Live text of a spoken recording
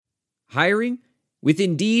Hiring? With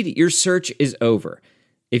Indeed, your search is over.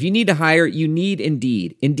 If you need to hire, you need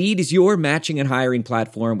Indeed. Indeed is your matching and hiring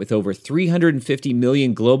platform with over 350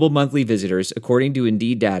 million global monthly visitors, according to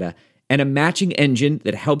Indeed data, and a matching engine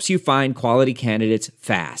that helps you find quality candidates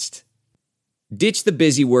fast. Ditch the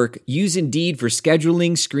busy work. Use Indeed for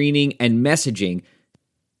scheduling, screening, and messaging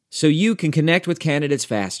so you can connect with candidates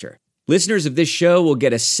faster. Listeners of this show will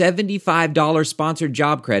get a $75 sponsored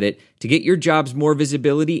job credit to get your jobs more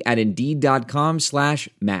visibility at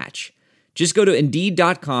Indeed.com/match. Just go to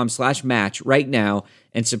Indeed.com/match right now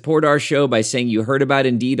and support our show by saying you heard about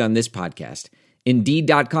Indeed on this podcast.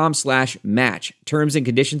 Indeed.com/match. Terms and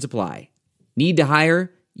conditions apply. Need to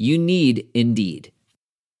hire? You need Indeed.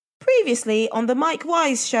 Previously on the Mike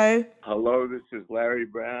Wise Show. Hello, this is Larry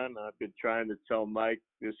Brown. I've been trying to tell Mike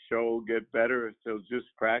this show will get better if he'll just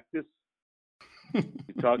practice. You're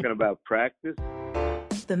talking about practice?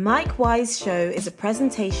 The Mike Wise Show is a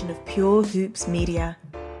presentation of Pure Hoops Media.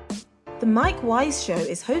 The Mike Wise Show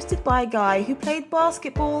is hosted by a guy who played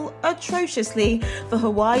basketball atrociously for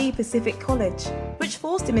Hawaii Pacific College, which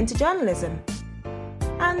forced him into journalism.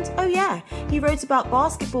 And, oh yeah, he wrote about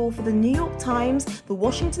basketball for the New York Times, the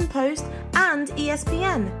Washington Post, and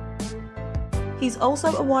ESPN. He's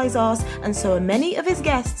also a wise ass, and so are many of his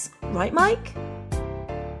guests. Right, Mike?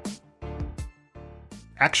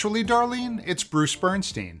 Actually, Darlene, it's Bruce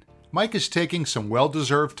Bernstein. Mike is taking some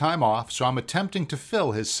well-deserved time off, so I'm attempting to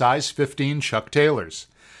fill his size 15 Chuck Taylors.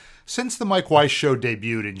 Since the Mike Wise Show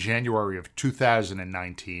debuted in January of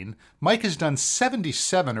 2019, Mike has done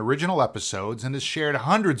 77 original episodes and has shared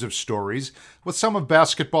hundreds of stories with some of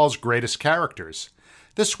basketball's greatest characters.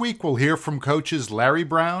 This week we'll hear from coaches Larry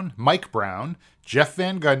Brown, Mike Brown, Jeff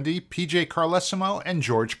Van Gundy, PJ Carlesimo, and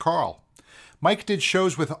George Karl. Mike did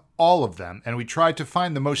shows with all of them, and we tried to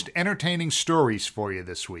find the most entertaining stories for you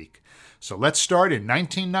this week. So let's start in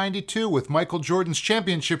 1992 with Michael Jordan's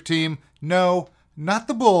championship team. No, not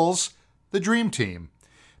the Bulls, the Dream Team.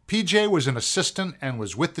 PJ was an assistant and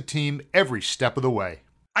was with the team every step of the way.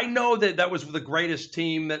 I know that was the greatest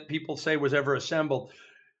team that people say was ever assembled.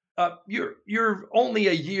 You're only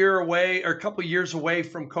a year away or a couple years away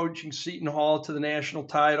from coaching Seton Hall to the national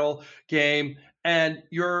title game, and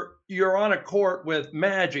you're on a court with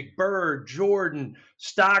Magic, Bird, Jordan,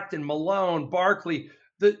 Stockton, Malone, Barkley.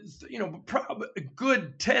 A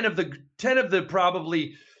good 10 of the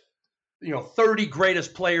probably 30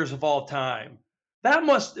 greatest players of all time. That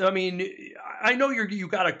must, I know you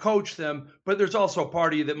got to coach them, but there's also a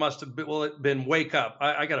part of you that must have been wake up.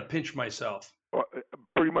 I got to pinch myself. Well,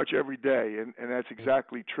 pretty much every day, and that's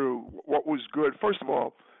exactly true. What was good, first of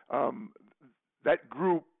all, that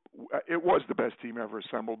group, it was the best team ever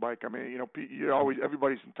assembled, Mike.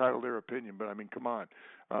 Everybody's entitled to their opinion, but come on.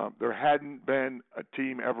 There hadn't been a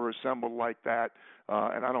team ever assembled like that,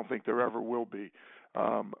 and I don't think there ever will be.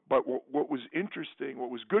 But what was interesting,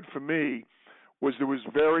 what was good for me, was there was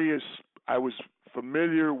I was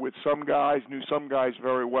familiar with some guys, knew some guys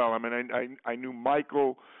very well. I knew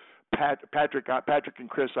Michael, Patrick and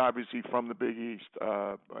Chris, obviously from the Big East.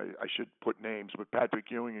 I should put names, but Patrick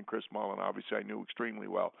Ewing and Chris Mullen, obviously I knew extremely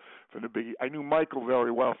well from the Big East. I knew Michael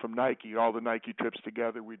very well from Nike, all the Nike trips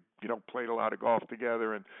together. We played a lot of golf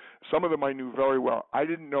together, and some of them I knew very well. I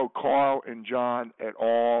didn't know Carl and John at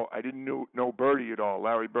all. I didn't know Birdie at all,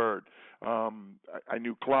 Larry Bird. I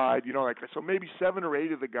knew Clyde, so maybe 7 or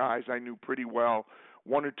 8 of the guys I knew pretty well.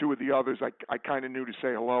 1 or 2 of the others I kind of knew to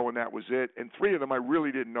say hello, and that was it. And 3 of them I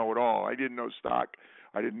really didn't know at all. I didn't know Stock,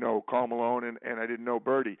 I didn't know Karl Malone, and I didn't know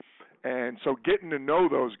Birdie. And so getting to know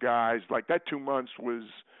those guys, like that 2 months was,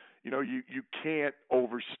 you can't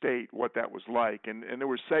overstate what that was like. And there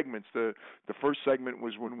were segments. The first segment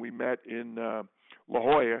was when we met in La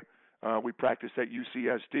Jolla. We practiced at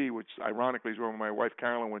UCSD, which ironically is where my wife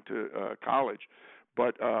Carolyn went to college.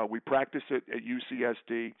 But we practiced it at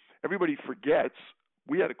UCSD. Everybody forgets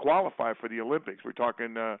we had to qualify for the Olympics. We're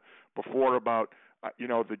talking before about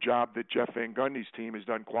the job that Jeff Van Gundy's team has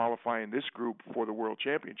done qualifying this group for the World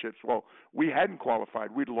Championships. Well, we hadn't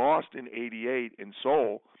qualified. We'd lost in '88 in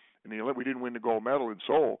Seoul. We didn't win the gold medal in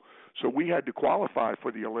Seoul, so we had to qualify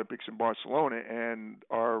for the Olympics in Barcelona. And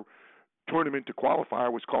our tournament to qualify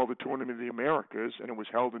was called the Tournament of the Americas, and it was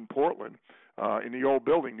held in Portland, in the old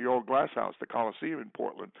building, the old glass house, the Coliseum in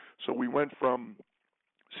Portland. So we went from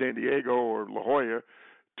San Diego or La Jolla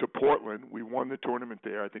to Portland. We won the tournament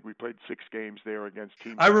there. I think we played 6 games there against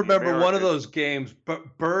teams. I remember one of those games,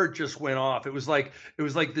 but Bird just went off. It was like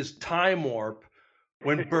this time warp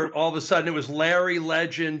when Bird, all of a sudden it was Larry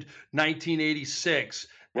Legend 1986.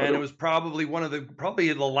 And it was probably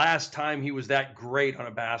the last time he was that great on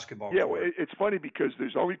a basketball court. Yeah, well, it's funny because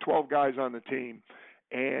there's only 12 guys on the team,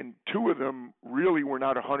 and two of them really were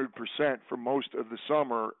not 100% for most of the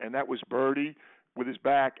summer, and that was Birdie with his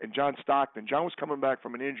back and John Stockton. John was coming back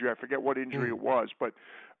from an injury. I forget what injury it was, but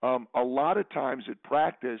a lot of times at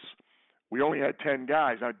practice, we only had 10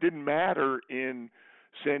 guys. Now, it didn't matter in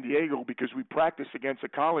San Diego because we practiced against a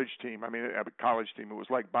college team. I mean, a college team. It was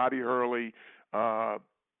like Bobby Hurley,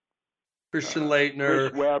 Christian Laettner,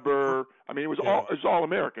 Chris Webber. I mean, it was all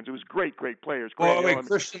Americans. It was great players. Great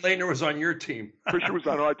Christian Laettner was on your team. Christian was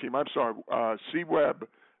on our team. I'm sorry. C. Webb,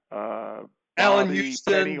 Alan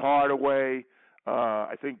Houston, Penny Hardaway.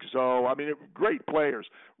 I think Zoe. I mean, great players.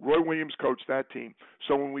 Roy Williams coached that team.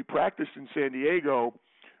 So when we practiced in San Diego,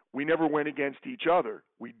 we never went against each other.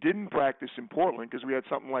 We didn't practice in Portland because we had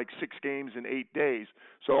something like 6 games in 8 days.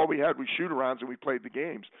 So all we had was shoot-arounds and we played the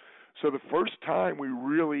games. So the first time we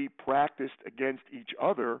really practiced against each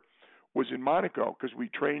other was in Monaco because we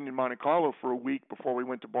trained in Monte Carlo for a week before we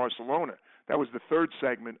went to Barcelona. That was the third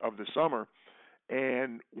segment of the summer.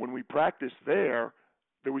 And when we practiced there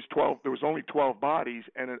was only 12 bodies,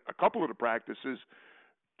 and a couple of the practices,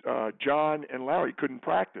 John and Larry couldn't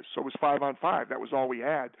practice, so it was 5-on-5. That was all we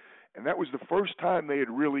had, and that was the first time they had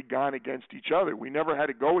really gone against each other. We never had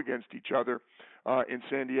to go against each other in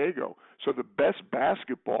San Diego. So the best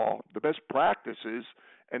basketball, the best practices,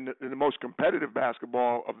 and the most competitive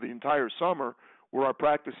basketball of the entire summer were our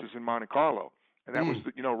practices in Monte Carlo. And that was,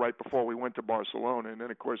 right before we went to Barcelona. And then,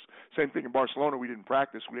 of course, same thing in Barcelona. We didn't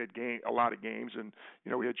practice. We had a lot of games, and,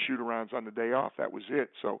 we had shoot-arounds on the day off. That was it.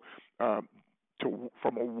 So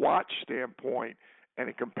from a watch standpoint and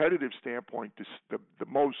a competitive standpoint,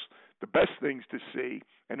 the best things to see,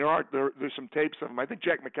 and there's some tapes of them. I think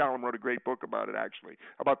Jack McCallum wrote a great book about it, actually,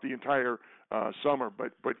 about the entire summer.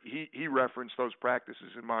 But he referenced those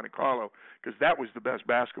practices in Monte Carlo because that was the best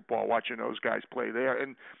basketball, watching those guys play there.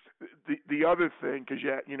 And the other thing, because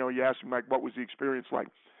you asked me, Mike, what was the experience like?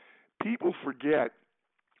 People forget,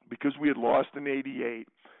 because we had lost in '88,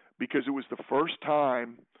 because it was the first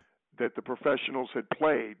time that the professionals had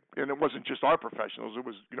played, and it wasn't just our professionals, it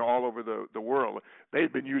was all over the world. They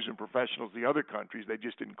had been using professionals in the other countries, they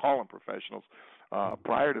just didn't call them professionals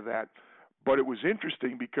prior to that. But it was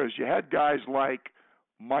interesting because you had guys like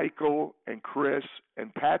Michael and Chris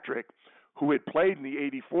and Patrick who had played in the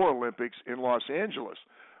 '84 Olympics in Los Angeles,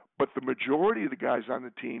 but the majority of the guys on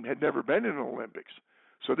the team had never been in the Olympics.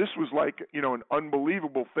 So this was like, an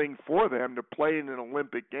unbelievable thing for them to play in an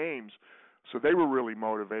Olympic Games. So they were really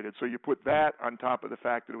motivated. So you put that on top of the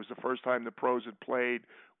fact that it was the first time the pros had played.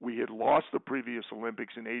 We had lost the previous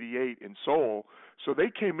Olympics in '88 in Seoul. So they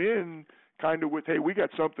came in kind of with, hey, we got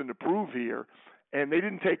something to prove here. And they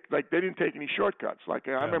didn't take any shortcuts. Like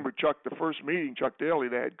I remember Chuck, the first meeting, Chuck Daly,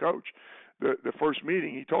 the head coach, the first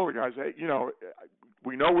meeting, he told the guys, hey,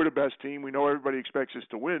 we know we're the best team. We know everybody expects us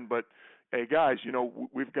to win, but hey, guys,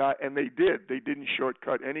 we've got, and they did. They didn't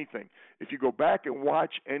shortcut anything. If you go back and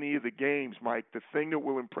watch any of the games, Mike, the thing that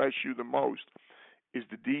will impress you the most is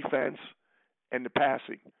the defense and the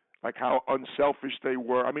passing, like how unselfish they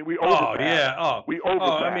were. I mean, we overpassed. We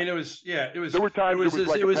overpassed. I mean, it was. There were times it was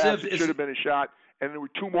like a pass that should have been a shot, and there were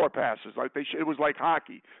 2 more passes. Like it was like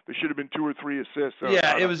hockey. There should have been 2 or 3 assists.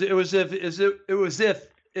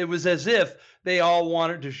 It was as if they all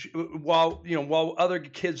wanted to, while other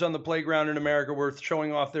kids on the playground in America were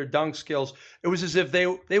showing off their dunk skills, it was as if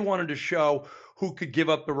they wanted to show who could give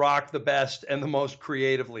up the rock the best and the most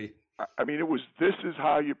creatively. I mean, this is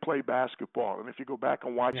how you play basketball. And if you go back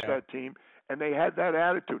and watch that team, and they had that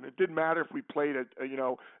attitude. And it didn't matter if we played a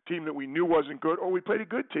team that we knew wasn't good or we played a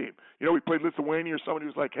good team. We played Lithuania or somebody who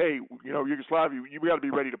was like, hey, Yugoslavia, we got to be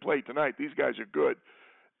ready to play tonight. These guys are good.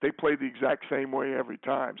 They played the exact same way every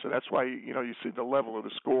time. So that's why, you see the level of the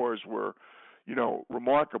scores were,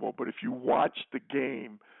 remarkable. But if you watch the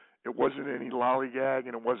game, it wasn't any lollygag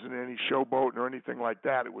and it wasn't any showboating or anything like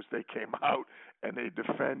that. It was they came out and they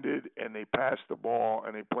defended and they passed the ball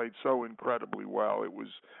and they played so incredibly well. It was,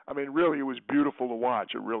 really, it was beautiful to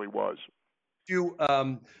watch. It really was.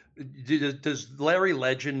 Does Larry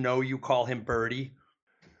Legend know you call him Birdie?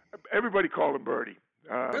 Everybody called him Birdie.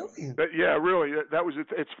 Really? Really. That was.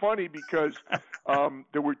 It's funny because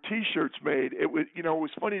there were T-shirts made. It was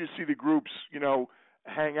funny to see the groups,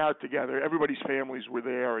 hang out together. Everybody's families were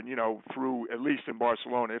there, and through at least in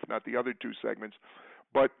Barcelona, if not the other 2 segments.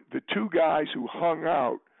 But the 2 guys who hung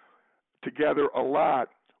out together a lot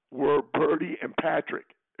were Birdie and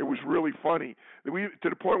Patrick. It was really funny. To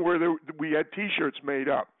the point where we had T-shirts made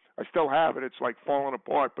up. I still have it. It's like falling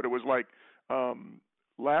apart, but it was like.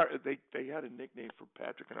 Larry, they had a nickname for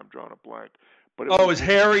Patrick, and I'm drawing a blank. But it was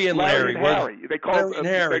Harry and Larry. They called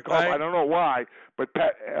Harry. I don't know why, but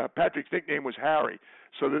Patrick's nickname was Harry.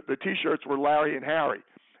 So the T-shirts were Larry and Harry.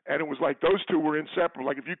 And it was like those two were inseparable.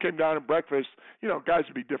 Like if you came down to breakfast, guys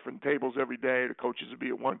would be different tables every day. The coaches would be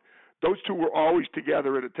at one. Those two were always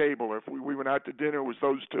together at a table. If we went out to dinner, it was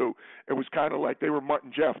those two. It was kind of like they were Mutt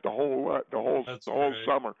and Jeff the whole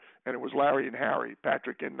summer. And it was Larry and Harry,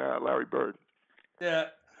 Patrick and Larry Bird. Yeah.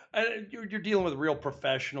 You're dealing with real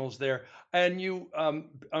professionals there. And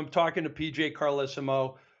I'm talking to PJ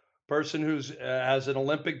Carlesimo, person who's has an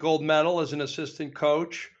Olympic gold medal as an assistant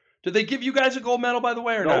coach. Did they give you guys a gold medal, by the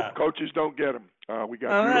way, or not? No, coaches don't get them. We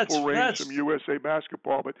got beautiful rings from USA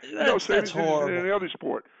Basketball, but that's horrible. In any other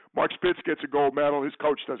sport. Mark Spitz gets a gold medal. His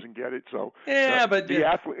coach doesn't get it. So but the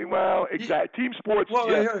athlete. Well, exactly. Team sports.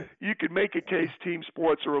 You could make a case. Team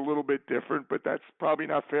sports are a little bit different, but that's probably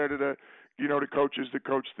not fair to the coaches that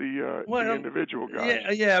coach the individual guys.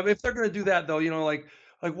 Yeah. If they're going to do that, though, like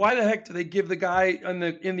why the heck do they give the guy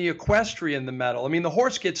in the equestrian the medal? I mean, the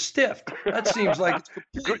horse gets stiffed. That seems like it's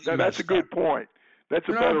completely That's a good point. That's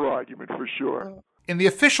a better argument for sure. In the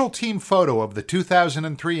official team photo of the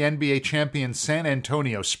 2003 NBA champion San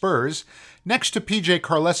Antonio Spurs, next to PJ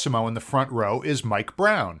Carlesimo in the front row is Mike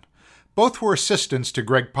Brown. Both were assistants to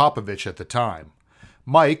Greg Popovich at the time.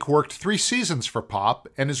 Mike worked 3 seasons for Pop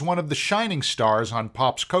and is one of the shining stars on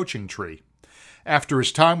Pop's coaching tree. After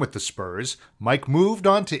his time with the Spurs, Mike moved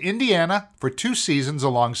on to Indiana for 2 seasons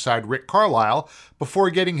alongside Rick Carlisle before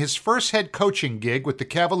getting his first head coaching gig with the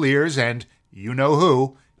Cavaliers and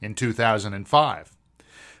you-know-who in 2005.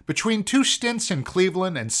 Between 2 stints in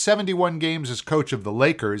Cleveland and 71 games as coach of the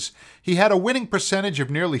Lakers, he had a winning percentage of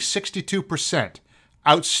nearly 62%,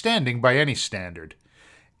 outstanding by any standard.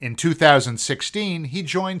 In 2016, he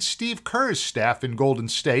joined Steve Kerr's staff in Golden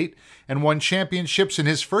State and won championships in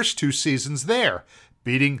his first 2 seasons there,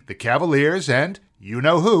 beating the Cavaliers and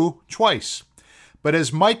you-know-who twice. But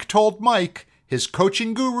as Mike told Mike, his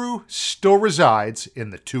coaching guru still resides in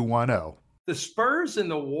the 210. The Spurs and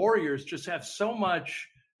the Warriors just have so much.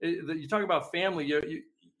 You talk about family.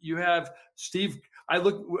 You have Steve.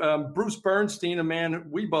 Bruce Bernstein, a man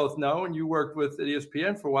we both know, and you worked with at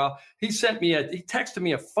ESPN for a while. He texted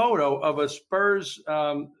me a photo of a Spurs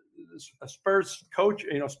coach,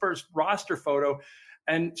 Spurs roster photo,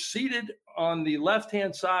 and seated on the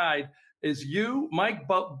left-hand side is you, Mike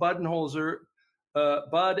Budenholzer,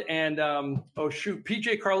 Bud, and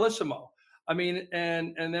PJ Carlesimo. I mean,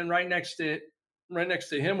 and then right next to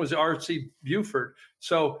him was R.C. Buford.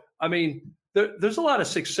 So, I mean, there's a lot of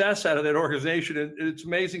success out of that organization. And it's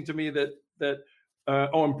amazing to me that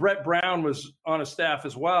and Brett Brown was on a staff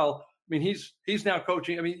as well. I mean, he's now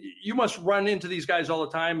coaching. I mean, you must run into these guys all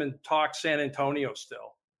the time and talk San Antonio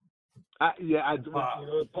still. Pop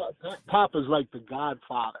is like the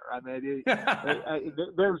Godfather. I mean,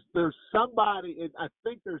 there's somebody, and I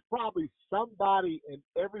think there's probably somebody in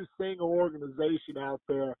every single organization out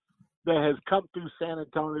there that has come through San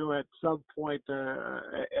Antonio at some point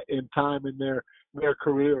in time in their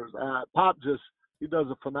careers. Pop he does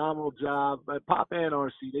a phenomenal job. Pop and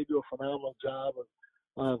RC, they do a phenomenal job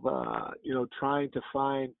of trying to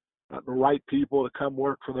find the right people to come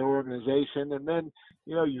work for their organization. And then,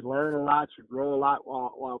 you learn a lot, you grow a lot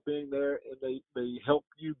while being there, and they help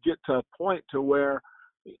you get to a point to where,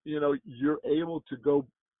 you're able to go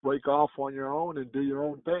break off on your own and do your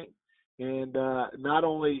own thing. And not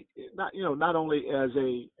only as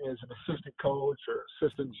an assistant coach or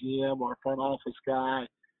assistant GM or front office guy,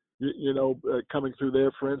 coming through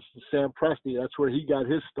there, for instance, Sam Presti, that's where he got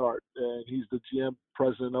his start, and he's the GM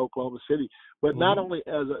president in Oklahoma City. But not only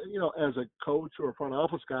as a coach or a front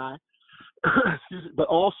office guy, but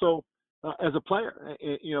also as a player.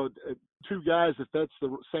 And, 2 guys, if that's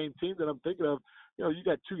the same team that I'm thinking of, you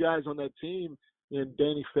got 2 guys on that team, in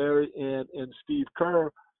Danny Ferry and Steve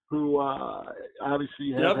Kerr, who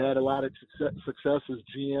obviously have had a lot of success as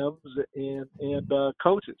GMs and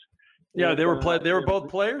coaches. Yeah, they were both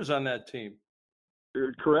players on that team.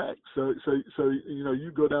 Correct. So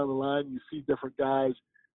you go down the line, you see different guys,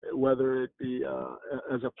 whether it be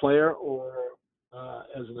as a player or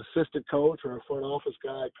as an assistant coach or a front office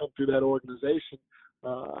guy, come through that organization.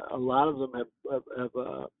 A lot of them have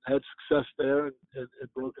had success there and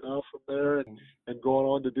broken off from there and going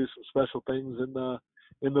on to do some special things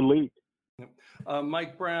in the league.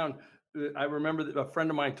 Mike Brown, I remember that a friend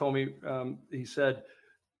of mine told me, he said,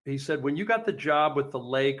 when you got the job with the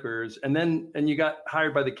Lakers and you got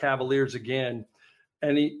hired by the Cavaliers again,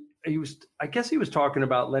 and he was talking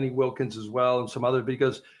about Lenny Wilkens as well and some other,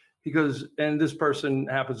 because and this person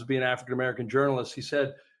happens to be an African-American journalist. He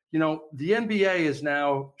said, the NBA has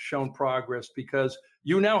now shown progress because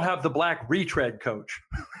you now have the black retread coach.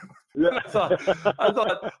 I thought,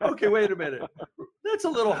 okay, wait a minute.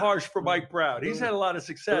 that's a little harsh for Mike Brown. He's had a lot of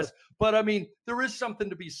success, but I mean, there is something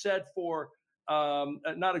to be said for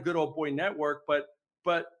not a good old boy network, but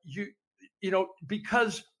you know,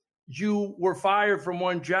 because you were fired from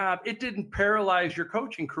one job, it didn't paralyze your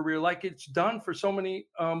coaching career like it's done for so many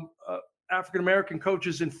African-American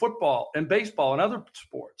coaches in football and baseball and other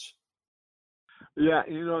sports. Yeah,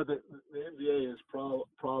 you know, the NBA is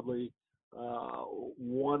probably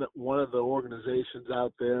one of the organizations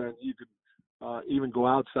out there, and you can even go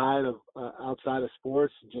outside of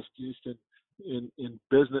sports and just used in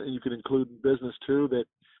business. You can include in business too that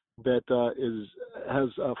has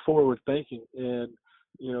forward thinking, and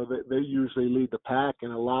you know they usually lead the pack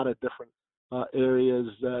in a lot of different areas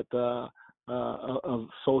that of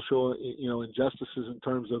social injustices in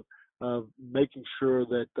terms of making sure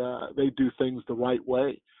that they do things the right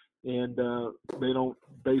way, and they don't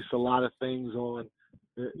base a lot of things on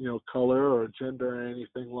color or gender or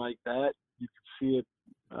anything like that. You can see it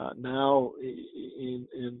now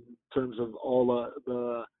in terms of all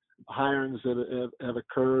the hirings that have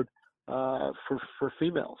occurred for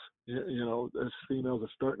females. You know, as females are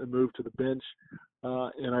starting to move to the bench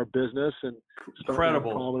in our business and starting to have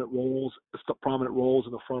prominent roles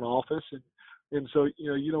in the front office, and so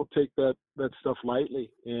you don't take that stuff lightly.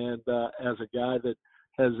 And as a guy that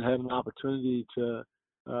has had an opportunity to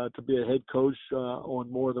be a head coach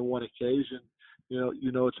on more than one occasion,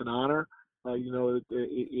 it's an honor.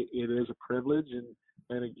 It is a privilege,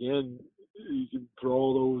 and again, you can throw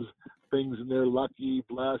all those things in there: lucky,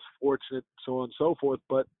 blessed, fortunate, so on and so forth.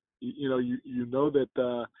 But you know that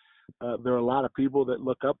there are a lot of people that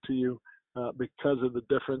look up to you because of the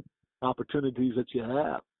different opportunities that you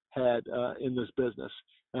have had in this business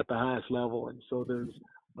at the highest level, and so there's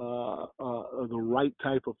the right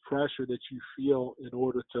type of pressure that you feel in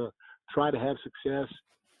order to try to have success.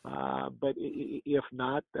 But if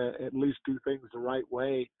not, at least do things the right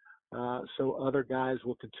way, so other guys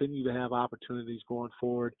will continue to have opportunities going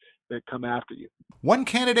forward that come after you. One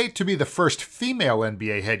candidate to be the first female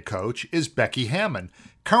NBA head coach is Becky Hammon,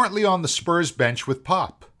 currently on the Spurs bench with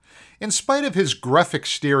Pop. In spite of his gruff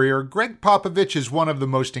exterior, Greg Popovich is one of the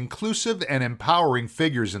most inclusive and empowering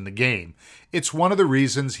figures in the game. It's one of the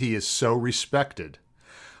reasons he is so respected.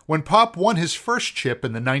 When Pop won his first chip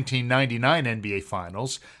in the 1999 NBA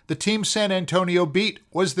Finals, the team San Antonio beat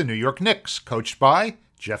was the New York Knicks, coached by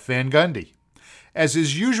Jeff Van Gundy. As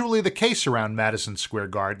is usually the case around Madison Square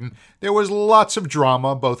Garden, there was lots of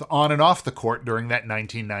drama both on and off the court during that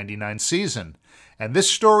 1999 season. And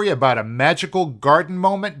this story about a magical Garden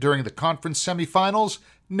moment during the conference semifinals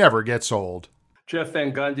never gets old. Jeff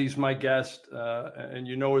Van Gundy's my guest, and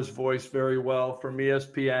you know his voice very well from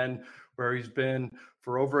ESPN, where he's been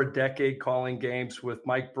for over a decade calling games with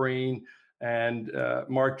Mike Breen and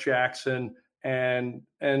Mark Jackson, and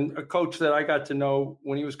a coach that I got to know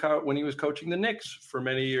when he was coaching the Knicks for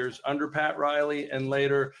many years under Pat Riley, and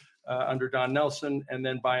later under Don Nelson, and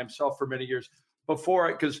then by himself for many years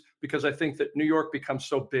before, because I think that New York becomes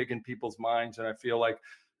so big in people's minds, and I feel like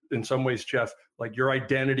in some ways, Jeff, like your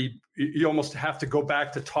identity, you almost have to go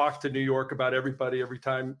back to talk to New York about everybody every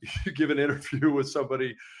time you give an interview with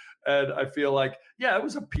somebody. And I feel like, yeah, it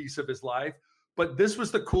was a piece of his life, but this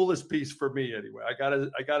was the coolest piece for me anyway. I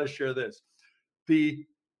gotta share this. The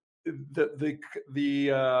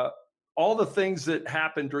all the things that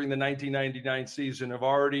happened during the 1999 season have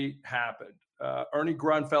already happened. Ernie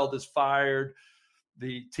Grunfeld is fired.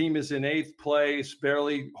 The team is in 8th place,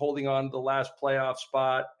 barely holding on to the last playoff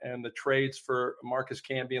spot. And the trades for Marcus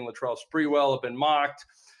Camby and Latrell Sprewell have been mocked.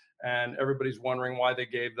 And everybody's wondering why they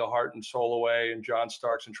gave the heart and soul away, and John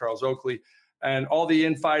Starks and Charles Oakley. And all the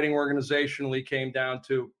infighting organizationally came down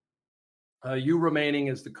to you remaining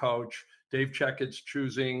as the coach, Dave Checketts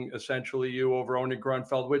choosing essentially you over Ernie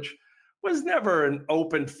Grunfeld, which was never an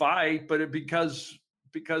open fight, but because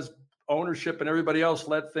ownership and everybody else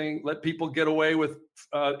let people get away with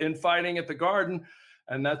infighting at the Garden,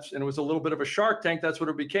 and it was a little bit of a Shark Tank. That's what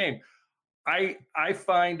it became. I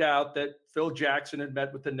find out that Phil Jackson had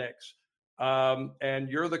met with the Knicks, and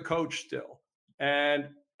you're the coach still. And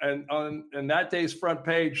on that day's front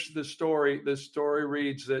page, the story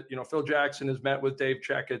reads that Phil Jackson has met with Dave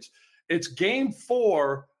Checketts. It's Game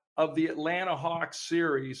 4 of the Atlanta Hawks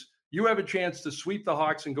series. You have a chance to sweep the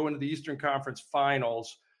Hawks and go into the Eastern Conference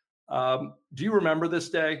Finals. Do you remember this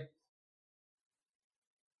day?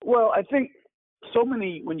 Well, I think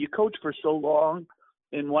when you coach for so long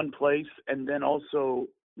in one place, and then also,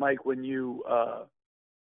 Mike, when you,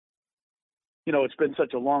 it's been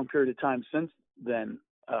such a long period of time since then,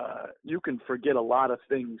 you can forget a lot of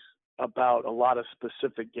things about a lot of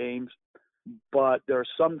specific games, but there are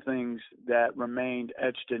some things that remained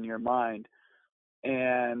etched in your mind.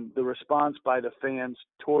 And the response by the fans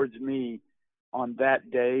towards me on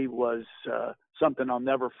that day was something I'll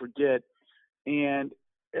never forget. And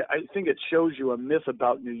I think it shows you a myth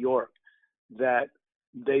about New York, that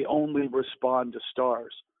they only respond to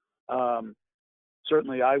stars.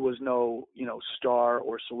 Certainly I was no, star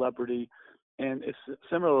or celebrity. And it's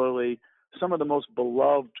similarly, some of the most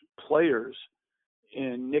beloved players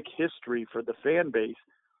in Knick history for the fan base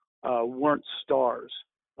weren't stars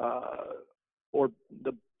or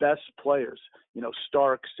the best players,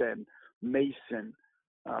 Starks and Mason,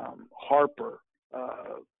 Harper,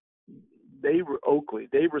 Oakley.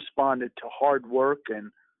 They responded to hard work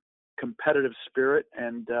and competitive spirit,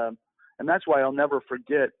 and that's why I'll never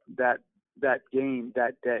forget that game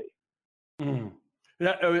that day. Mm.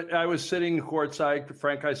 Yeah, I was sitting courtside.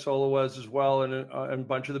 Frank Isola was as well, and a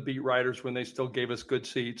bunch of the beat writers when they still gave us good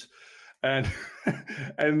seats. And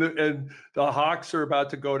and the Hawks are about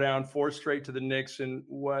to go down 4 straight to the Knicks, and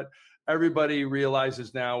what everybody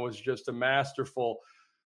realizes now was just a masterful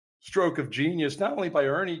stroke of genius, not only by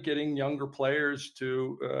Ernie getting younger players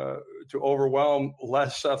to overwhelm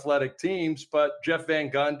less athletic teams, but Jeff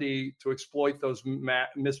Van Gundy to exploit those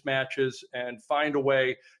mismatches and find a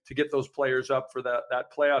way to get those players up for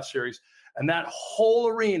that playoff series. And that whole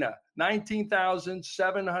arena,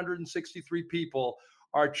 19,763 people,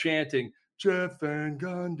 are chanting Jeff Van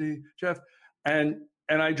Gundy, Jeff. And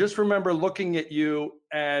I just remember looking at you,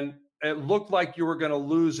 and it looked like you were going to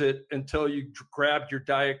lose it until you grabbed your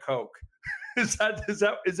Diet Coke. Is that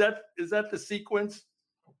the sequence?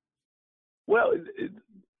 Well,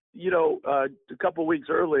 a couple of weeks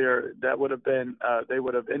earlier, that would have been they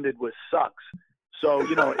would have ended with sucks. So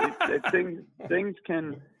things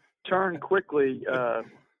can turn quickly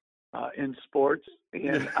in sports,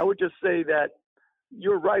 and I would just say that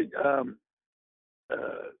you're right.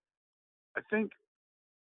 I think,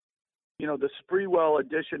 the Sprewell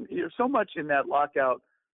edition, so much in that lockout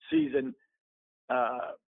season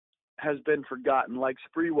has been forgotten, like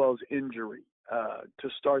Sprewell's injury to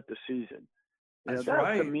start the season. That's that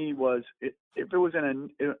right. To me was, if it was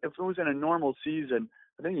in a normal season,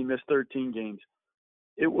 I think he missed 13 games.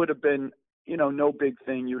 It would have been, no big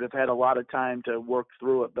thing. You would have had a lot of time to work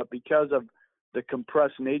through it. But because of the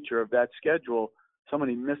compressed nature of that schedule,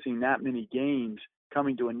 somebody missing that many games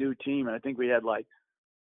coming to a new team, and I think we had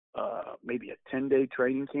maybe a 10-day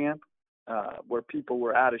training camp where people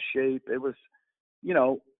were out of shape. It was,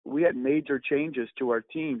 we had major changes to our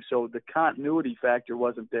team, so the continuity factor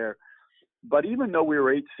wasn't there. But even though we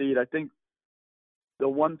were 8th seed, I think the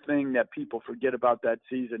one thing that people forget about that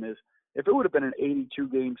season is if it would have been an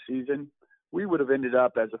 82-game season, we would have ended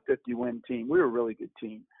up as a 50-win team. We were a really good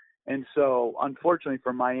team. And so, unfortunately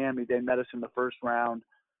for Miami, they met us in the first round.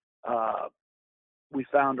 We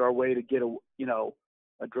found our way to get a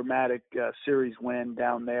dramatic series win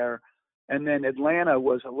down there. And then Atlanta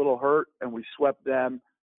was a little hurt, and we swept them.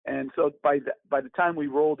 And so by the time we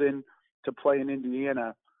rolled in to play in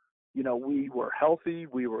Indiana, we were healthy,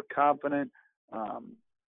 we were confident.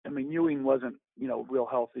 Ewing wasn't, real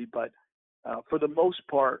healthy, but for the most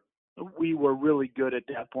part, we were really good at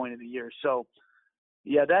that point of the year. So,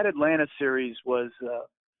 yeah, that Atlanta series was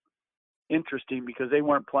interesting because they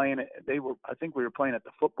weren't playing it. I think we were playing at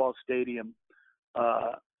the football stadium,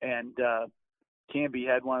 and Camby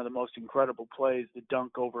had one of the most incredible plays, the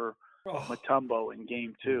dunk over Mutombo in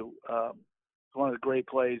Game 2. It's one of the great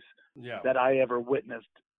plays that I ever witnessed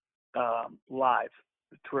live.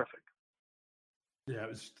 Terrific. Yeah, it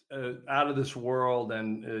was out of this world,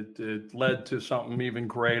 and it led to something even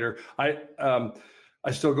greater. I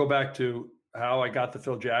still go back to how I got the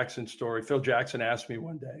Phil Jackson story. Phil Jackson asked me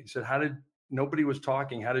one day, he said, nobody was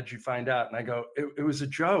talking. How did you find out? And I go, it was a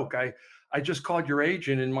joke. I just called your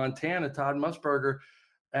agent in Montana, Todd Musburger,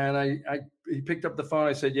 and he picked up the phone.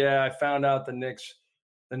 I said, yeah, I found out the Knicks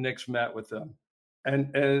met with them.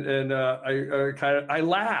 And I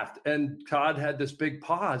laughed, and Todd had this big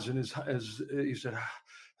pause, and he said,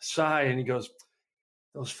 sigh, and he goes,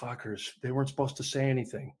 those fuckers, they weren't supposed to say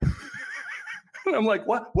anything. And I'm like,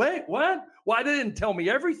 what? Wait, what? Why didn't tell me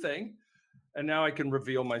everything? And now I can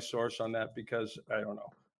reveal my source on that because I don't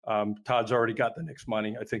know. Todd's already got the Knicks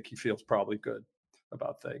money. I think he feels probably good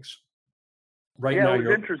about things. Right now, it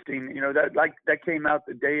was interesting. That came out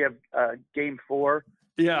the day of Game 4.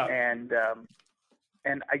 Yeah,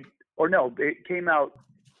 it came out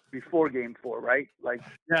before Game 4, right?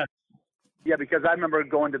 Yeah, because I remember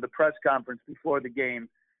going to the press conference before the game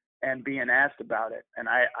and being asked about it, and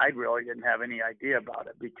I really didn't have any idea about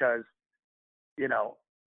it because,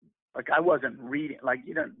 I wasn't reading.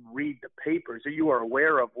 You didn't read the papers, so you were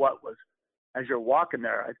aware of what was as you're walking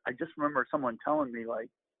there. I just remember someone telling me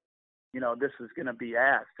this is going to be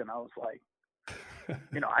asked. And I was like,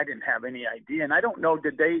 I didn't have any idea. And I don't know,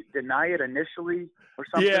 did they deny it initially or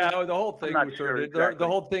something? Yeah, the whole thing was sure exactly. the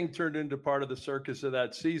whole thing turned into part of the circus of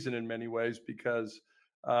that season in many ways, because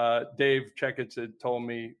Dave Checketts had told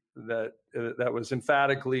me that that was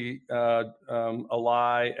emphatically a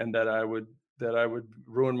lie, and that I would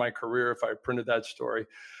ruin my career if I printed that story.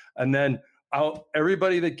 And then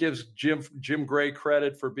everybody that gives Jim Gray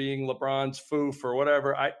credit for being LeBron's foof or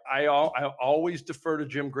whatever, I always defer to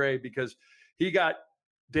Jim Gray, because he got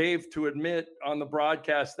Dave to admit on the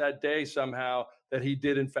broadcast that day somehow that he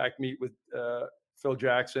did in fact meet with Phil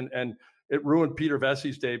Jackson, and it ruined Peter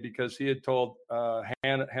Vessi's day, because he had told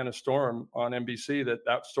Hannah Storm on NBC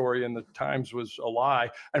that story in the Times was a lie.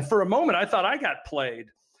 And for a moment, I thought I got played.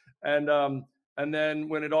 And then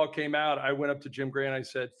when it all came out, I went up to Jim Gray and I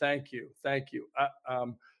said, thank you.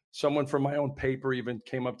 Someone from my own paper even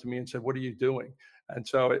came up to me and said, what are you doing? And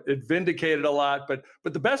so it vindicated a lot. But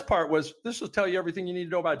the best part was, this will tell you everything you need to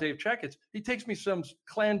know about Dave Checketts. He takes me some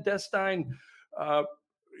clandestine,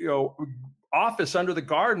 office under the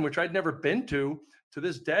garden, which I'd never been to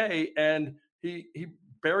this day. And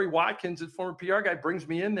Barry Watkins, the former PR guy, brings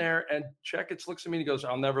me in there, and Checketts looks at me and he goes,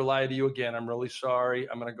 I'll never lie to you again. I'm really sorry.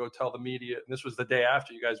 I'm going to go tell the media. And this was the day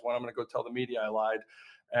after you guys won. I'm going to go tell the media I lied.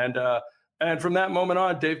 And from that moment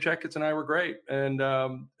on, Dave Checketts and I were great. And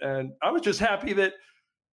I was just happy that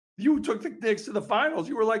you took the Knicks to the finals.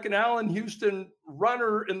 You were like an Allen Houston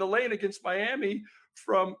runner in the lane against Miami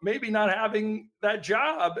from maybe not having that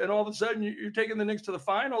job. And all of a sudden you're taking the Knicks to the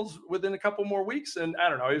finals within a couple more weeks. And I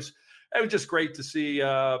don't know, it was just great to see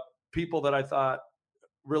people that I thought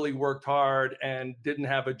really worked hard and didn't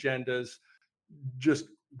have agendas, just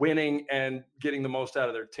winning and getting the most out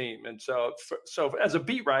of their team. And so as a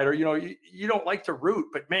beat writer, you don't like to root,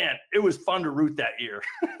 but man, it was fun to root that year.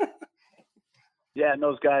 Yeah, and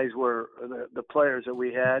those guys were the players that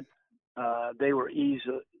we had. They were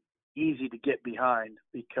easy to get behind,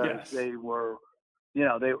 because they were,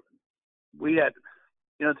 we had,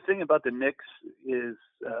 the thing about the Knicks is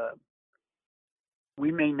we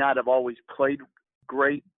may not have always played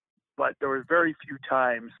great, but there were very few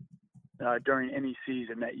times during any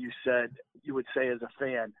season that you would say as a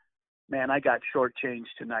fan, man, I got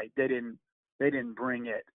shortchanged tonight. They didn't bring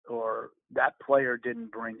it, or that player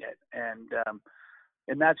didn't bring it. And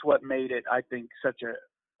that's what made it, I think, such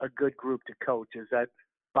a good group to coach, is that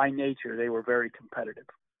by nature, they were very competitive.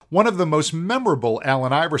 One of the most memorable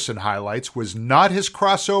Allen Iverson highlights was not his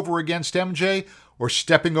crossover against MJ or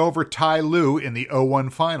stepping over Ty Lue in the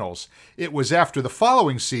 0-1 finals. It was after the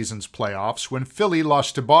following season's playoffs, when Philly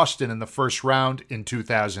lost to Boston in the first round in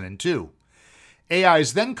 2002.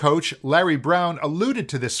 AI's then coach, Larry Brown, alluded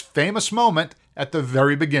to this famous moment at the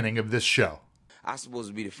very beginning of this show. I'm supposed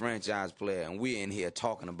to be the franchise player, and we're in here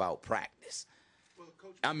talking about practice.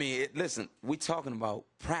 I mean, listen, we're talking about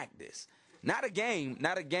practice. Not a game.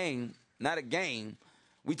 We're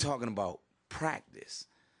talking about practice.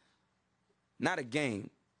 Not a game.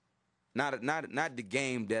 Not the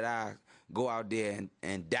game that I go out there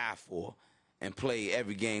and die for and play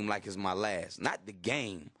every game like it's my last. Not the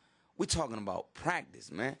game. We're talking about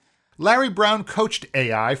practice, man. Larry Brown coached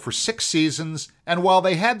AI for 6 seasons, and while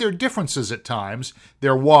they had their differences at times,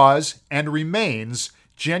 there was, and remains,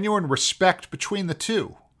 genuine respect between the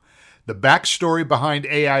two. The backstory behind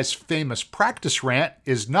AI's famous practice rant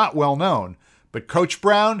is not well known, but Coach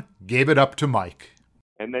Brown gave it up to Mike.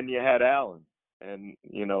 And then you had Allen. And,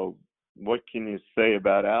 what can you say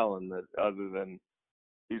about Allen that other than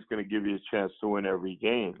he's going to give you a chance to win every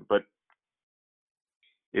game? But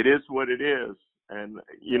it is what it is. And,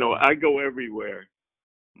 I go everywhere,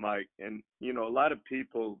 Mike. And, a lot of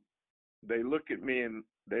people, they look at me and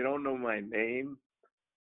they don't know my name,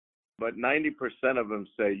 but 90% of them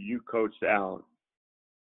say, you coached Allen.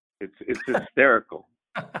 It's hysterical.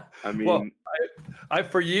 I mean, well, I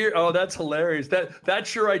for years. Oh, that's hilarious.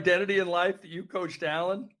 That's your identity in life, that you coached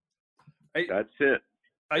Allen. That's it.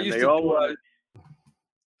 I used they to. All want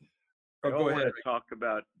go ahead. to talk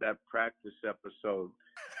about that practice episode,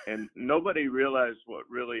 and nobody realized what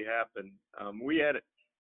really happened.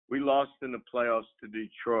 We lost in the playoffs to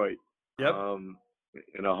Detroit. Yep.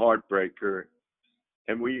 In a heartbreaker,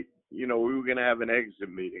 and we were going to have an exit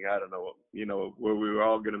meeting. I don't know, where we were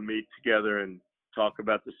all going to meet together and talk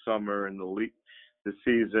about the summer and the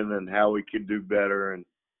season and how we could do better. And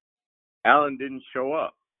Allen didn't show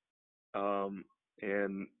up.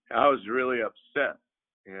 And I was really upset.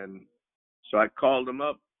 And so I called him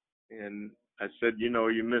up and I said,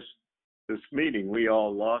 you missed this meeting. We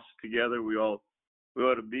all lost together. We ought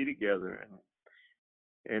to be together.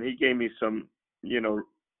 And he gave me some,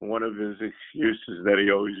 one of his excuses that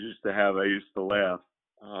he always used to have. I used to laugh.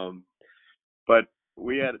 But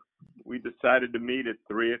we decided to meet at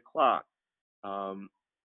 3:00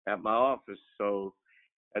 at my office. So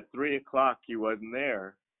at 3:00 he wasn't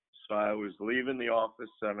there. So I was leaving the office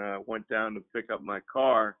and I went down to pick up my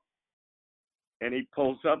car. And he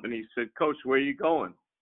pulls up and he said, "Coach, where are you going?"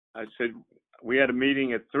 I said, "We had a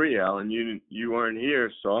meeting at 3, Alan. You weren't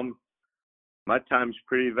here, so my time's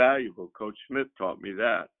pretty valuable. Coach Smith taught me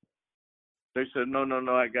that." They said, no,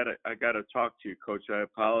 I gotta talk to you, Coach. I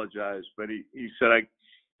apologize. But he said,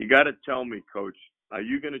 you gotta tell me, Coach, are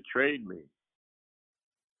you gonna trade me?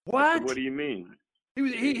 What? I said, what do you mean? He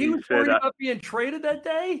was said, worried about being traded that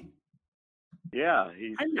day? Yeah.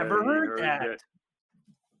 I never heard that.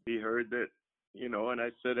 He heard that, and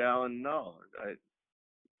I said, Alan, no.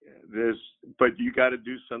 But you got to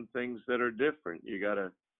do some things that are different. You got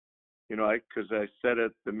to, because I said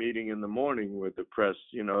at the meeting in the morning with the press,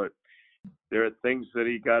 there are things that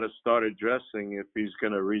he got to start addressing if he's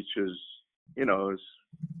going to reach his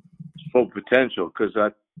full potential. Because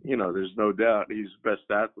there's no doubt he's the best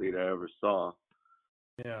athlete I ever saw.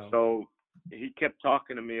 Yeah. So he kept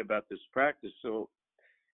talking to me about this practice. So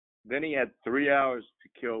then he had 3 hours to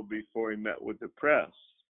kill before he met with the press.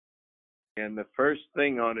 And the first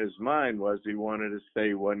thing on his mind was he wanted to say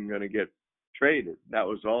he wasn't going to get traded. That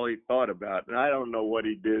was all he thought about. And I don't know what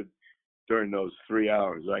he did during those 3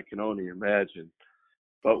 hours. I can only imagine.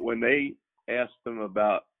 But when they asked him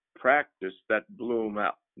about practice, that blew him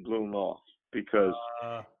off, because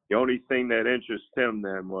the only thing that interested him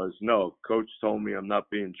then was, no, Coach told me I'm not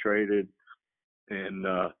being traded, and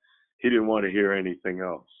he didn't want to hear anything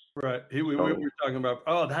else. Right. We were talking about,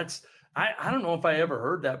 I don't know if I ever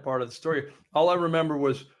heard that part of the story. All I remember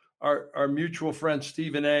was our mutual friend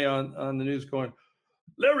Stephen A. on the news going,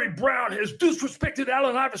 "Larry Brown has disrespected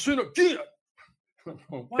Allen Iverson again."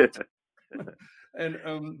 What? And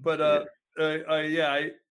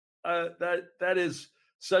that is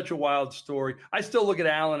such a wild story. I still look at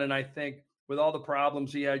Allen and I think, with all the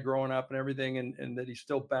problems he had growing up and everything, and that he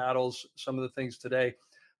still battles some of the things today,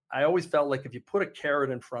 I always felt like if you put a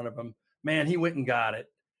carrot in front of him, man, he went and got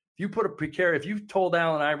it. If you put a carrot, if you told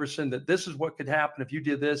Allen Iverson that this is what could happen if you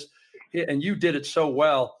did this, and you did it so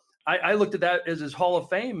well, I looked at that as his Hall of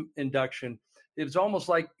Fame induction. It was almost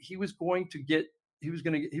like he was going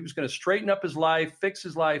to straighten up his life, fix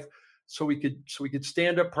his life, so he could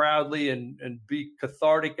stand up proudly and be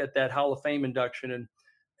cathartic at that Hall of Fame induction.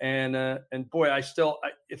 And boy,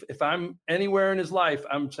 if I'm anywhere in his life,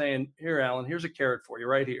 I'm saying, here, Alan, here's a carrot for you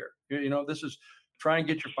right here. This is, try and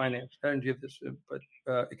get your finance. Try and give this, but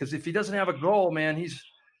because if he doesn't have a goal, man, he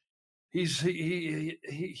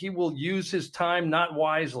will use his time not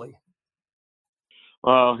wisely.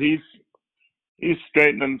 Well, he's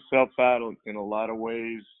straightened himself out in a lot of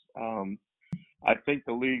ways. I think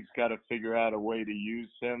the league's got to figure out a way to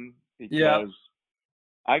use him, because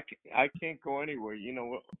I can't go anywhere.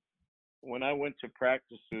 When I went to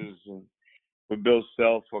practices and with Bill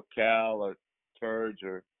Self or Cal or Turge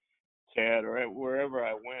or Tad or wherever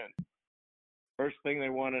I went, first thing they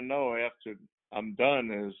want to know after I'm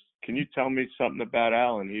done is, can you tell me something about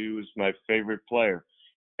Allen? He was my favorite player.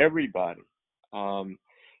 Everybody.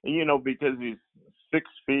 Because he's 6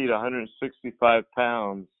 feet, 165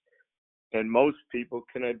 pounds, and most people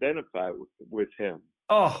can identify with him.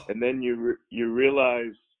 Oh. And then you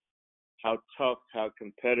realize how tough, how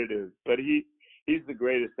competitive. But he's the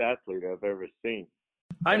greatest athlete I've ever seen.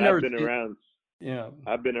 I've been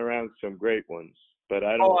around some great ones, but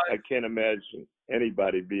I can't imagine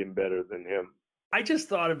anybody being better than him. I just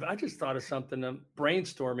thought of something. I'm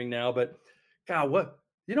brainstorming now, but God,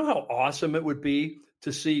 how awesome it would be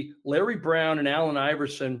to see Larry Brown and Allen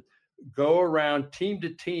Iverson go around team to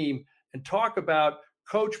team and talk about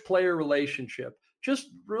coach-player relationship, just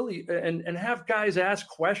really, and have guys ask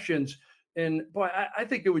questions. And boy, I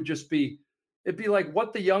think it'd be like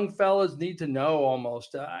what the young fellas need to know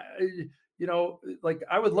almost. Like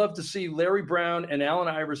I would love to see Larry Brown and Allen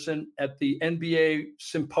Iverson at the NBA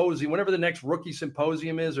symposium, whenever the next rookie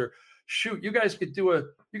symposium is, or shoot, you guys could do a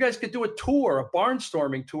tour, a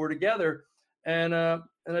barnstorming tour together. And I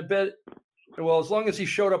bet, well, as long as he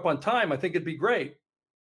showed up on time, I think it'd be great.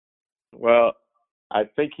 Well, I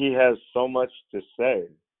think he has so much to say.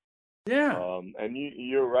 Yeah. And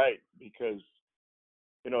you're right, because,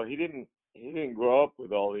 he didn't grow up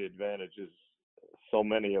with all the advantages so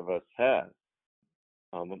many of us had.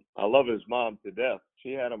 I love his mom to death.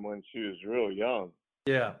 She had him when she was real young.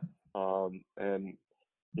 Yeah. And,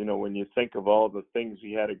 when you think of all the things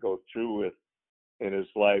he had to go through with in his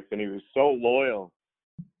life, and he was so loyal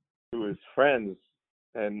to his friends,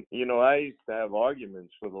 And, you know, I used to have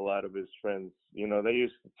arguments with a lot of his friends. You know, they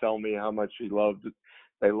used to tell me how much they loved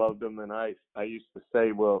him. And I used to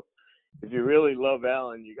say, well, if you really love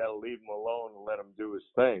Allen, you got to leave him alone and let him do his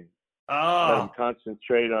thing. Let him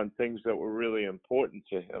concentrate on things that were really important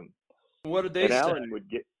to him. What did they say? Allen would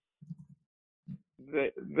get,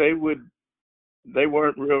 they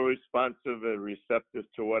weren't real responsive and receptive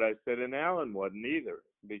to what I said, and Allen wasn't either,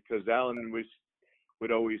 because Allen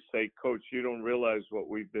would always say, Coach, you don't realize what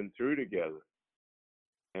we've been through together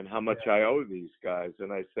and how much I owe these guys.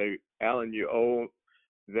 And I say, Allen, you owe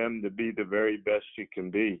them to be the very best you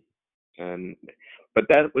can be. But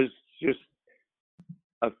that was just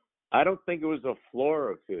I don't think it was a flaw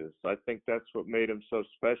of his. I think that's what made him so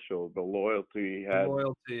special, the loyalty he had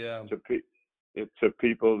to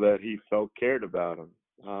people that he felt cared about him.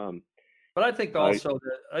 But I think also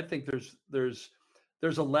there's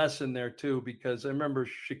a lesson there too, because I remember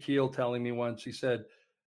Shaquille telling me once, he said,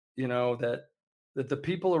 you know, that the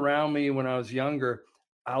people around me when I was younger,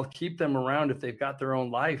 I'll keep them around if they've got their own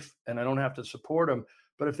life and I don't have to support them.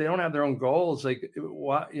 But if they don't have their own goals, like,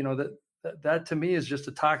 you know, that to me is just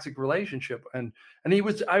a toxic relationship. And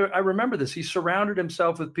I remember this. He surrounded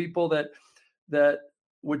himself with people that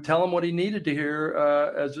would tell him what he needed to hear,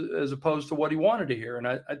 as opposed to what he wanted to hear. And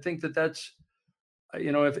I think that's,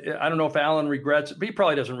 you know, I don't know if Allen regrets it, but he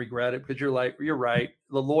probably doesn't regret it, because you're right.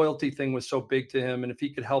 The loyalty thing was so big to him. And if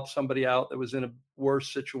he could help somebody out that was in a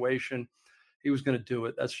worse situation, he was going to do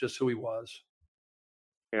it. That's just who he was.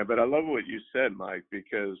 Yeah, but I love what you said, Mike,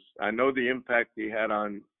 because I know the impact he had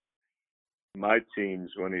on my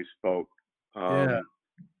teams when he spoke. I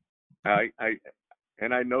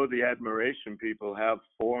know the admiration people have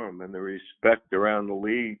for him and the respect around the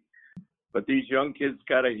league. But these young kids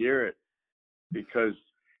got to hear it, because,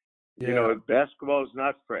 you know, basketball is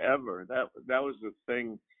not forever. That was the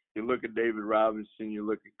thing. You look at David Robinson, you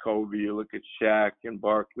look at Kobe, you look at Shaq and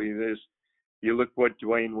Barkley. You look what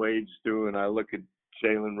Dwayne Wade's doing. I look at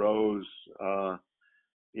Jalen Rose,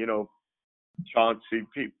 you know, Chauncey,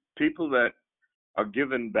 people that are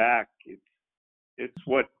giving back. It's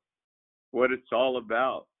what it's all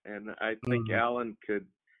about. And I think Allen could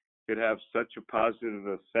have such a positive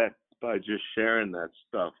effect by just sharing that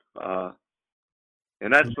stuff.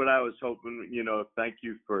 And that's what I was hoping, you know, thank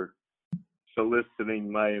you for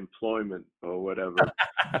soliciting my employment or whatever.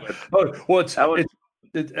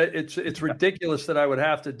 It's ridiculous that I would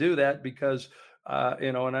have to do that, because,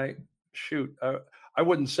 you know, and I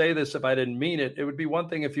wouldn't say this if I didn't mean it. It would be one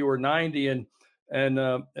thing if you were 90 and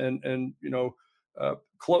you know,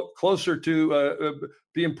 closer to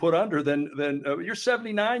being put under than you're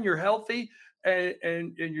 79, you're healthy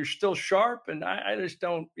and you're still sharp. And I just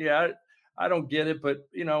don't, I don't get it, but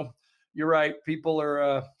you know, you're right. People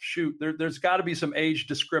are, there's gotta be some age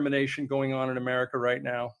discrimination going on in America right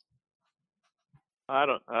now. I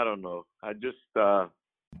don't know. I just,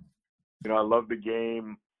 you know, I love the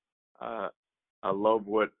game. I love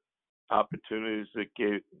what opportunities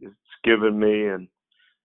it's given me and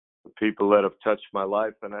the people that have touched my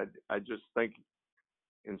life. And I just think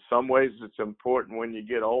in some ways it's important when you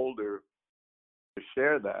get older to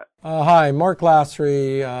share that. Hi, Mark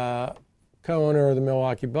Lassery, co-owner of the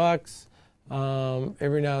Milwaukee Bucks.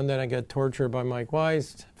 Every now and then I get tortured by Mike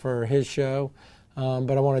Weiss for his show.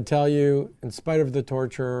 But I want to tell you, in spite of the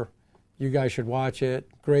torture, you guys should watch it.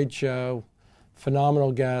 Great show,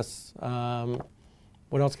 phenomenal guests.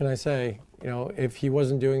 What else can I say? You know, if he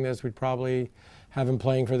wasn't doing this, we'd probably have him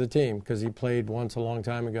playing for the team, because he played once a long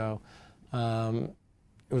time ago.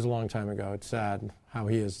 It was a long time ago. It's sad how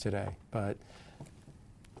he is today, but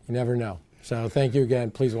you never know. So thank you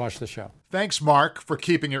again. Please watch the show. Thanks, Mark, for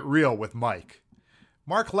keeping it real with Mike.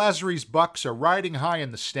 Mark Lassery's Bucks are riding high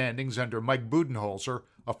in the standings under Mike Budenholzer,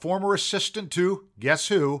 a former assistant to, guess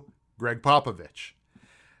who, Greg Popovich.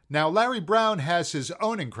 Now, Larry Brown has his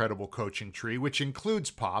own incredible coaching tree, which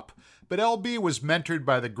includes Pop, but LB was mentored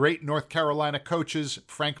by the great North Carolina coaches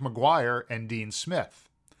Frank McGuire and Dean Smith.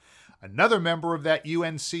 Another member of that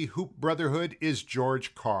UNC Hoop Brotherhood is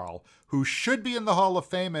George Karl, who should be in the Hall of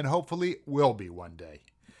Fame and hopefully will be one day.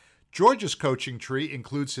 George's coaching tree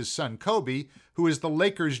includes his son Kobe, who is the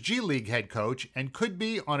Lakers' G League head coach and could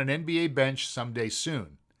be on an NBA bench someday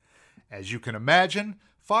soon. As you can imagine,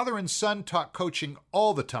 father and son talk coaching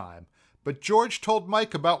all the time, but George told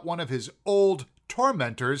Mike about one of his old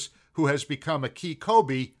tormentors who has become a key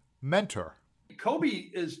Kobe mentor. Kobe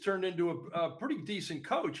is turned into a pretty decent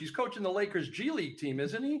coach. He's coaching the Lakers G League team,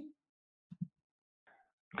 isn't he?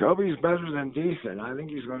 Kobe's better than decent. I think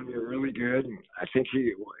he's going to be really good. I think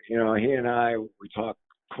he and I, we talk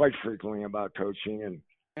quite frequently about coaching, and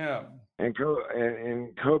Yeah. And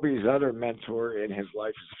Kobe's other mentor in his life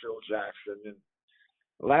is Phil Jackson. And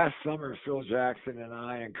last summer, Phil Jackson and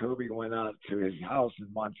I and Kobe went out to his house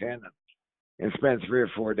in Montana and spent 3 or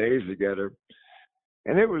 4 days together.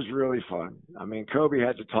 And it was really fun. I mean, Kobe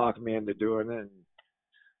had to talk me into doing it. And,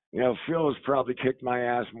 you know, Phil has probably kicked my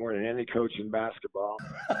ass more than any coach in basketball.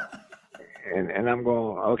 and I'm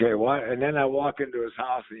going, okay, what? And then I walk into his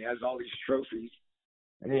house and he has all these trophies.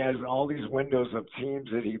 And he has all these windows of teams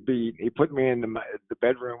that he beat. He put me in the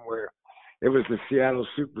bedroom where it was the Seattle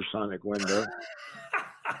Supersonic window.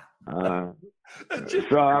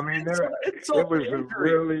 So, I mean,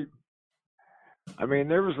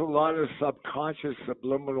 there was a lot of subconscious,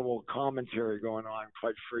 subliminal commentary going on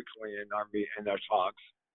quite frequently in our talks.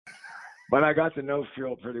 But I got to know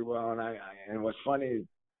Phil pretty well, and what's funny,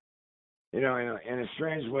 you know, in a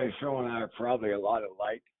strange way, Phil and I are probably a lot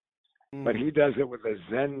alike. But he does it with a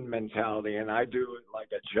Zen mentality, and I do it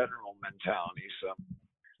like a general mentality. So,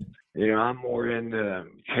 you know, I'm more into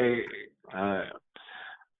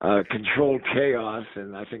controlled chaos,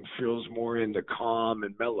 and I think Phil's more into calm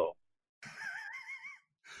and mellow.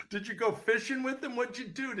 Did you go fishing with him? What'd you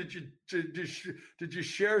do? Did you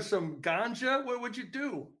share some ganja? What would you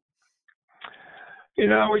do? You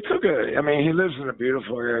know, we took he lives in a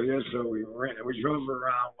beautiful area, so we drove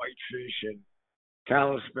around Whitefish and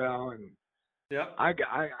Kalispell, and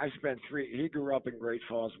I spent he grew up in Great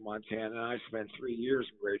Falls, Montana, and I spent 3 years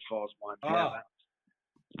in Great Falls, Montana.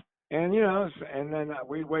 And, you know, and then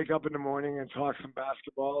we'd wake up in the morning and talk some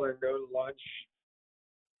basketball and go to lunch.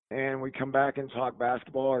 And we come back and talk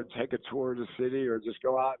basketball or take a tour of the city or just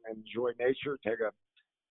go out and enjoy nature.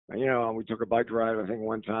 We took a bike ride, I think,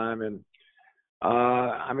 one time. And,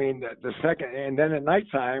 the second, and then at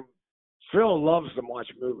nighttime, Phil loves to watch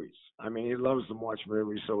movies. I mean, he loves to watch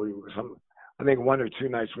movies. So I think 1 or 2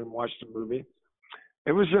 nights we watched a movie.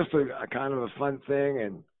 It was just a kind of a fun thing.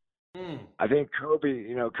 And I think Kobe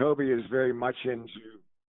is very much into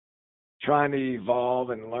trying to evolve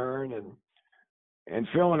and learn. And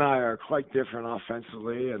Phil and I are quite different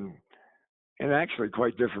offensively and actually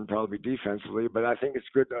quite different probably defensively. But I think it's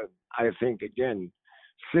good again,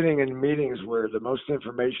 sitting in meetings where the most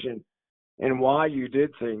information and why you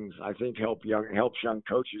did things, I think helps young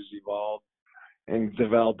coaches evolve and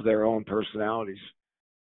develop their own personalities.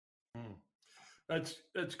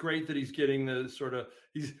 That's great that he's getting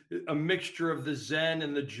he's a mixture of the Zen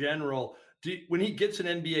and the general. When he gets an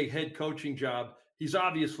NBA head coaching job, he's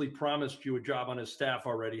obviously promised you a job on his staff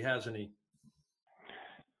already, hasn't he?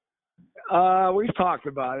 We've talked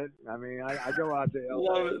about it. I mean, I go out to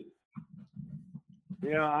LA. Love it.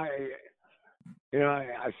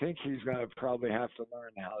 I think he's going to probably have to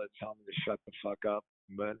learn how to tell me to shut the fuck up.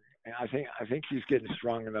 But I think he's getting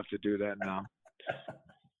strong enough to do that now.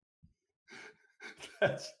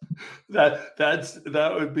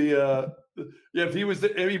 That would be if he was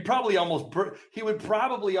he would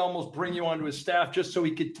probably almost bring you onto his staff just so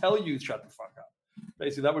he could tell you shut the fuck up.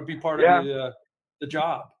 Basically, that would be part of the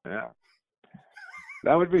job. Yeah.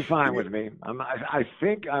 That would be fine with me. I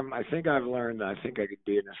think I've learned. I think I could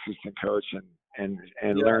be an assistant coach and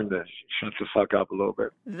learn to shut the fuck up a little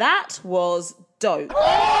bit. That was dope.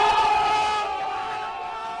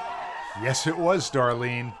 Yes, it was,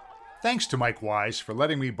 Darlene. Thanks to Mike Wise for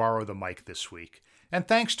letting me borrow the mic this week. And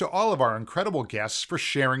thanks to all of our incredible guests for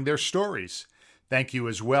sharing their stories. Thank you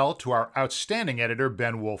as well to our outstanding editor,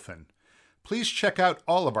 Ben Wolfen. Please check out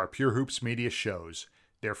all of our Pure Hoops Media shows.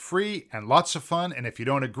 They're free and lots of fun, and if you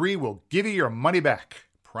don't agree, we'll give you your money back.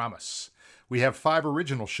 Promise. We have 5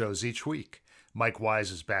 original shows each week. Mike Wise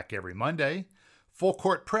is back every Monday. Full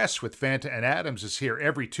Court Press with Fanta and Adams is here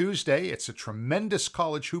every Tuesday. It's a tremendous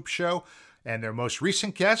college hoop show, and their most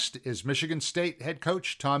recent guest is Michigan State head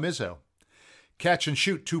coach Tom Izzo. Catch and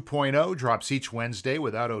Shoot 2.0 drops each Wednesday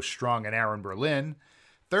with Otto Strong and Aaron Berlin.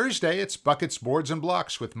 Thursday, it's Buckets, Boards, and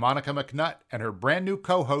Blocks with Monica McNutt and her brand new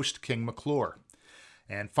co-host, King McClure.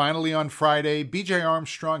 And finally on Friday, BJ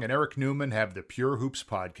Armstrong and Eric Newman have the Pure Hoops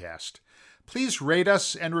podcast. Please rate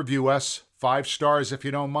us and review us, 5 stars if you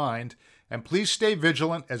don't mind, and please stay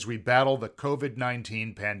vigilant as we battle the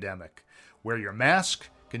COVID-19 pandemic. Wear your mask,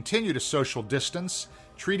 continue to social distance,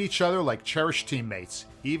 treat each other like cherished teammates,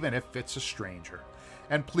 even if it's a stranger.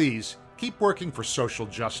 And please, keep working for social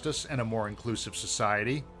justice and a more inclusive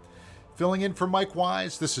society. Filling in for Mike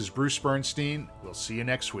Wise, this is Bruce Bernstein. We'll see you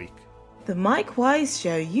next week. The Mike Wise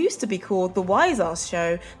Show used to be called The Wise Ass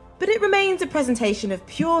Show, but it remains a presentation of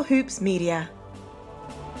Pure Hoops Media.